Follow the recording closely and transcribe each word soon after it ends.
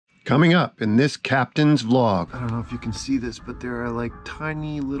Coming up in this captain's vlog. I don't know if you can see this, but there are like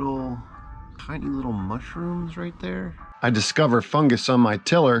tiny little mushrooms right there. I discover fungus on my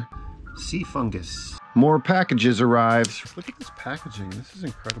tiller. Sea fungus. More packages arrive. Look at this packaging. This is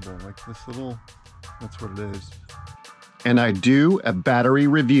incredible. Like this little, that's what it is. And I do a battery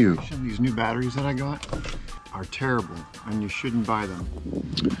review. These new batteries that I got are terrible and you shouldn't buy them.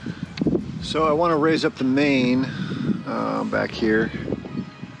 So I want to raise up the main back here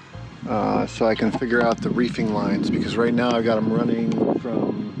so I can figure out the reefing lines, because right now I've got them running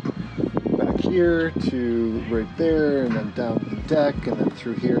from back here to right there and then down to the deck and then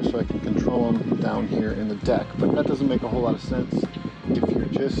through here, so I can control them down here in the deck. But that doesn't make a whole lot of sense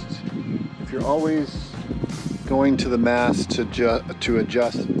if you're always going to the mast to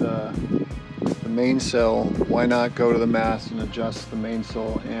adjust the mainsail. Why not go to the mast and adjust the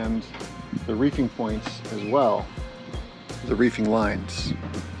mainsail and the reefing points as well, the reefing lines?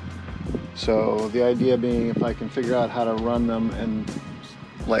 So the idea being, if I can figure out how to run them and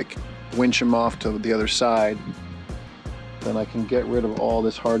like winch them off to the other side, then I can get rid of all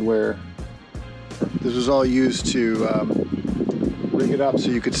this hardware. This was all used to rig it up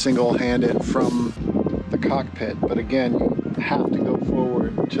so you could single hand it from the cockpit, but again, you have to go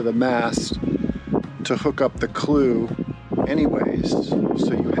forward to the mast to hook up the clew anyways,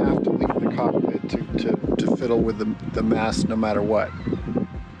 so you have to leave the cockpit to fiddle with the mast no matter what.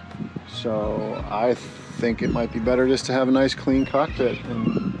 So I think it might be better just to have a nice clean cockpit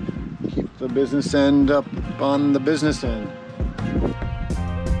and keep the business end up on the business end.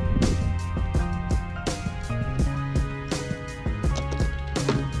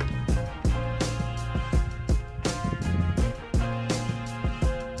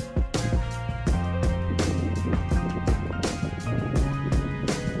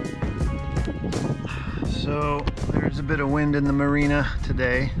 So there's a bit of wind in the marina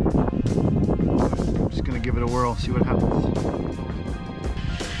today. I'm just gonna give it a whirl, see what happens.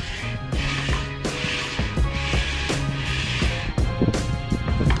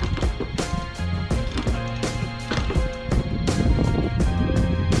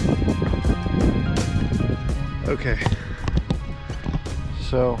 Okay,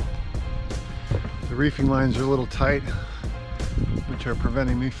 so the reefing lines are a little tight, which are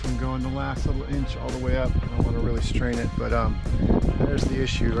preventing me from going the last little inch all the way up. I don't want to really strain it, but there's the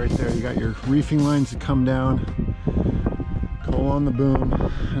issue right there. You got your reefing lines that come down, go on the boom,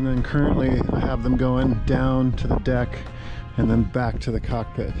 and then currently I have them going down to the deck and then back to the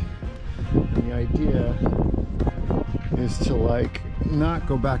cockpit. And the idea is to like not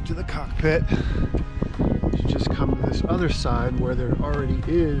go back to the cockpit, to just come to this other side where there already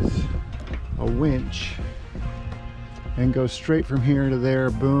is a winch, and go straight from here to there,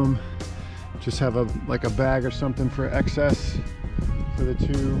 boom. Just have like a bag or something for excess for the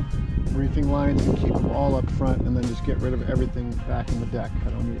two reefing lines and keep them all up front, and then just get rid of everything back in the deck. I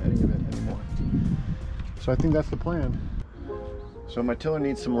don't need any of it anymore. So I think that's the plan. So my tiller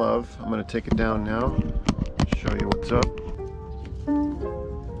needs some love. I'm gonna take it down now, show you what's up.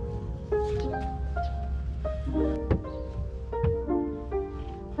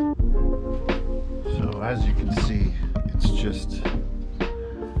 So as you can see, it's just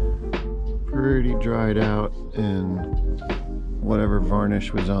pretty dried out, and whatever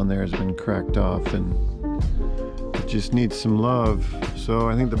varnish was on there has been cracked off, and it just needs some love. So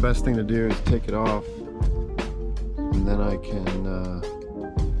I think the best thing to do is take it off, and then I can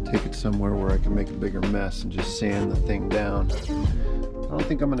take it somewhere where I can make a bigger mess and just sand the thing down. I don't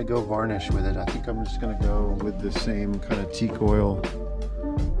think I'm going to go varnish with it. I think I'm just going to go with the same kind of teak oil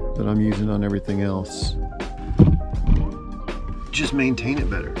that I'm using on everything else. Just maintain it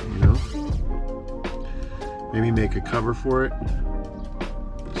better, you know? Maybe make a cover for it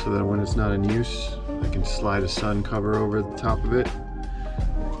so that when it's not in use, I can slide a sun cover over the top of it,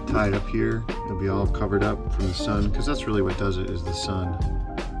 tie it up here. It'll be all covered up from the sun, because that's really what does it, is the sun.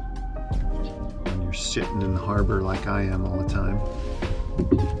 When you're sitting in the harbor like I am all the time.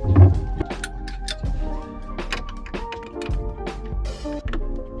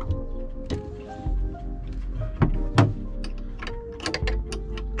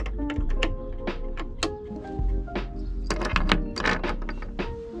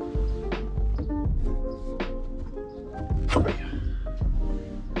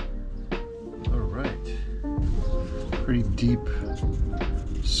 Pretty deep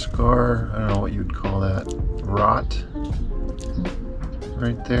scar, I don't know what you'd call that, rot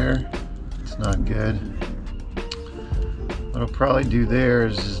right there. It's not good. What I'll probably do there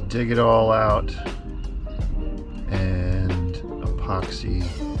is just dig it all out and epoxy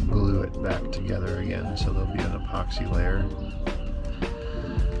glue it back together again, so there'll be an epoxy layer.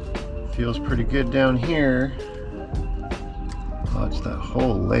 Feels pretty good down here. Oh, it's that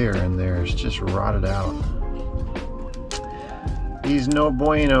whole layer in there. It's just rotted out. He's no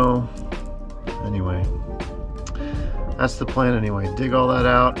bueno. Anyway, that's the plan anyway. Dig all that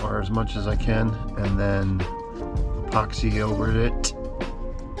out, or as much as I can, and then epoxy over it,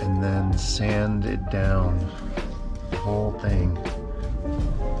 and then sand it down. The whole thing.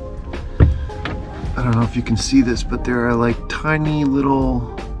 I don't know if you can see this, but there are like tiny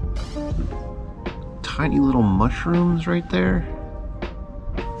little mushrooms right there.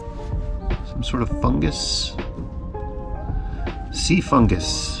 Some sort of fungus. Sea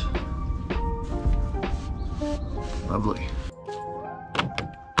fungus. Lovely.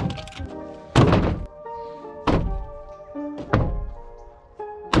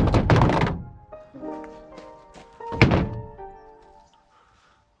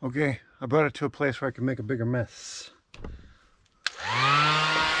 Okay, I brought it to a place where I can make a bigger mess.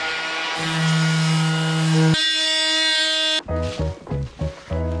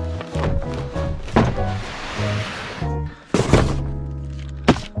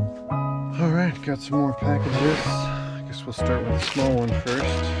 Alright, got some more packages. I guess we'll start with the small one first.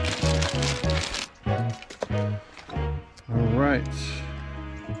 Alright,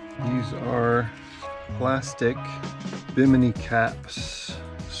 these are plastic bimini caps.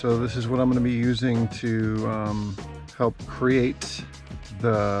 So this is what I'm going to be using to help create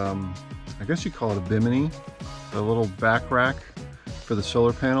the, I guess you call it a bimini, the little back rack for the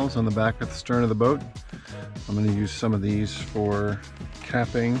solar panels on the back of the stern of the boat. I'm going to use some of these for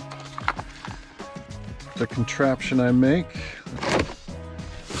capping the contraption I make.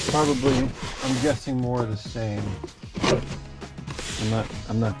 Probably, I'm guessing more of the same.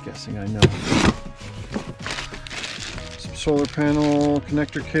 I'm not guessing, I know. Some solar panel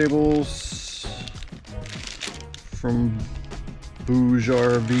connector cables from Bouge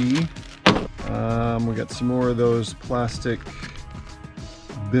RV. We got some more of those plastic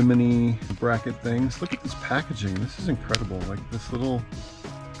bimini bracket things. Look at this packaging. This is incredible. Like this little,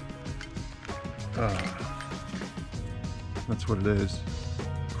 that's what it is.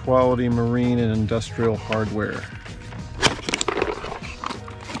 Quality marine and industrial hardware.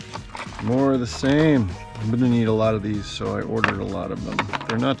 More of the same. I'm gonna need a lot of these, so I ordered a lot of them.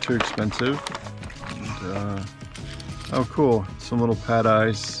 They're not too expensive. And, oh cool, some little pad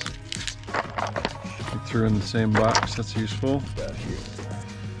eyes I threw in the same box. That's useful.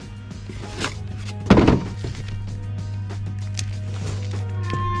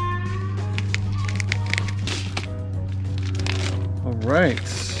 All right,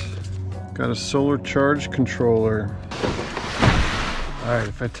 got a solar charge controller. All right,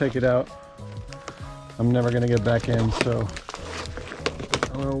 if I take it out, I'm never gonna get back in, so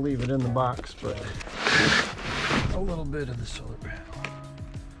I'm gonna leave it in the box, but a little bit of the solar panel.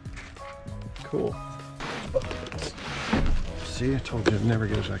 Cool. See, I told you it never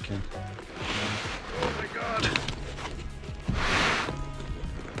goes back in. Oh my God.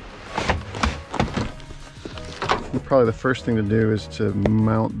 Probably the first thing to do is to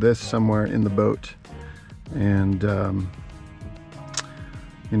mount this somewhere in the boat and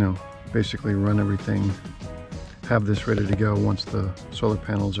you know, basically run everything, have this ready to go once the solar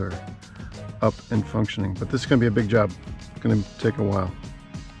panels are up and functioning. But this is going to be a big job. It's going to take a while.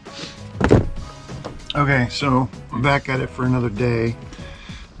 Okay, so I'm back at it for another day.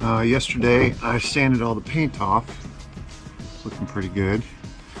 Yesterday I sanded all the paint off. It's looking pretty good.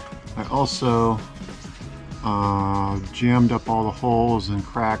 I also jammed up all the holes and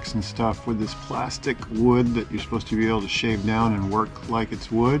cracks and stuff with this plastic wood that you're supposed to be able to shave down and work like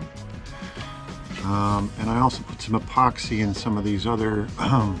it's wood. And I also put some epoxy in some of these other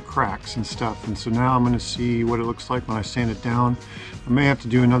cracks and stuff. And so now I'm going to see what it looks like when I sand it down. I may have to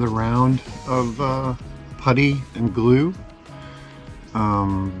do another round of putty and glue,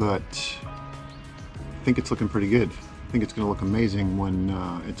 but I think it's looking pretty good. I think it's going to look amazing when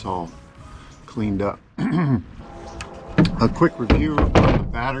it's all cleaned up. A quick review of the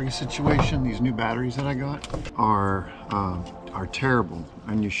battery situation. These new batteries that I got are terrible,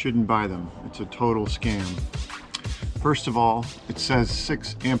 and you shouldn't buy them. It's a total scam. First of all, it says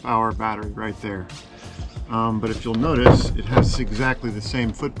 6 amp hour battery right there, but if you'll notice, it has exactly the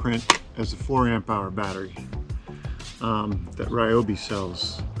same footprint as the 4 amp hour battery that Ryobi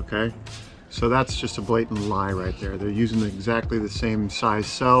sells. Okay, so that's just a blatant lie right there. They're using exactly the same size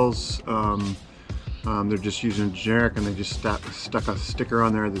cells. They're just using a generic, and they just stuck a sticker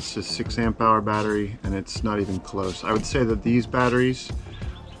on there that says 6 amp hour battery, and it's not even close. I would say that these batteries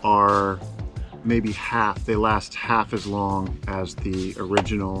are maybe half, they last half as long as the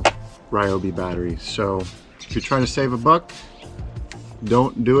original Ryobi batteries. So if you're trying to save a buck,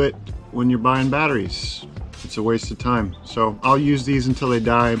 don't do it. when you're buying batteries. It's a waste of time. So I'll use these until they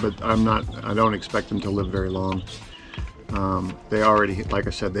die, but I don't expect them to live very long. They already, like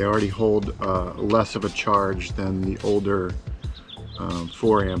I said, they already hold less of a charge than the older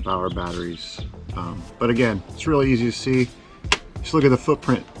 4 amp hour batteries. But again, it's really easy to see. Just look at the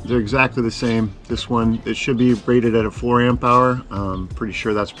footprint. They're exactly the same. This one, it should be rated at a 4 amp hour. Pretty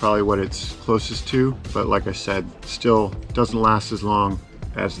sure that's probably what it's closest to. But like I said, still doesn't last as long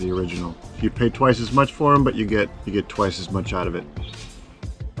as the original. You pay twice as much for them, but you get twice as much out of it.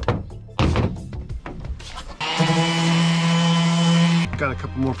 Got a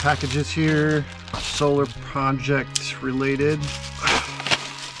couple more packages here, solar project related.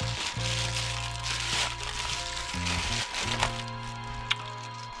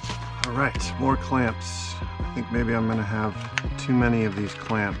 All right, more clamps. I think maybe I'm gonna have too many of these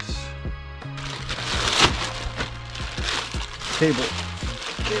clamps. Cable.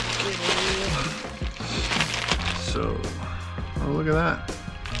 So, oh, look at that.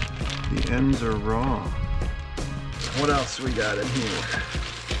 The ends are raw. What else we got in here?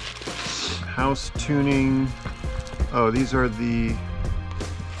 House tuning. Oh, these are the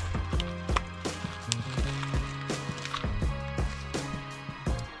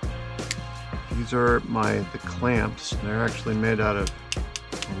the clamps. They're actually made out of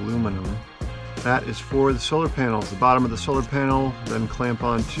aluminum. That is for the solar panels. The bottom of the solar panel, then clamp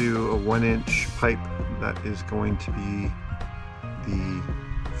onto a 1-inch pipe that is going to be the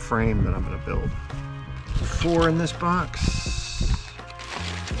frame that I'm going to build. 4 in this box,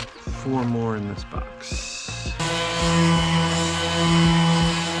 4 more in this box.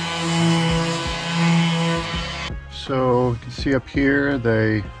 So you can see up here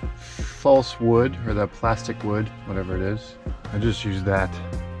the false wood, or the plastic wood, whatever it is. I just used that.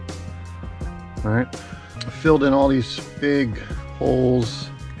 All right, I filled in all these big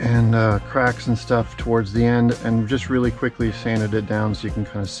holes and cracks and stuff towards the end, and just really quickly sanded it down so you can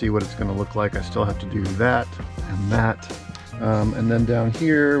kind of see what it's going to look like. I still have to do that and that, and then down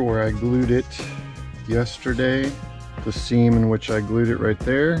here where I glued it yesterday, the seam in which I glued it right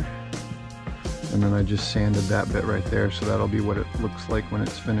there, and then I just sanded that bit right there, so that'll be what it looks like when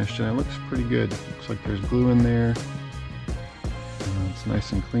it's finished, and it looks pretty good. Looks like there's glue in there. It's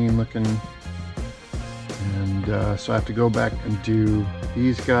nice and clean looking. And so I have to go back and do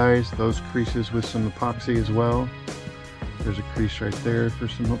these guys, those creases with some epoxy as well. There's a crease right there for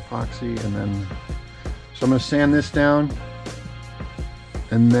some epoxy, and then so I'm going to sand this down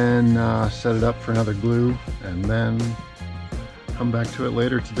and then set it up for another glue, and then come back to it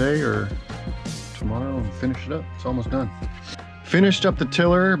later today or tomorrow and finish it up. It's almost done. Finished up the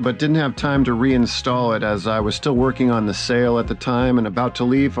tiller, but didn't have time to reinstall it as I was still working on the sail at the time and about to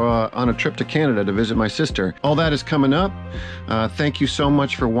leave on a trip to Canada to visit my sister. All that is coming up. Thank you so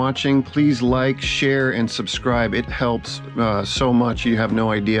much for watching. Please like, share, and subscribe. It helps so much. You have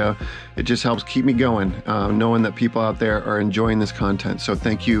no idea. It just helps keep me going, knowing that people out there are enjoying this content. So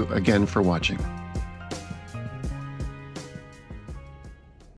thank you again for watching.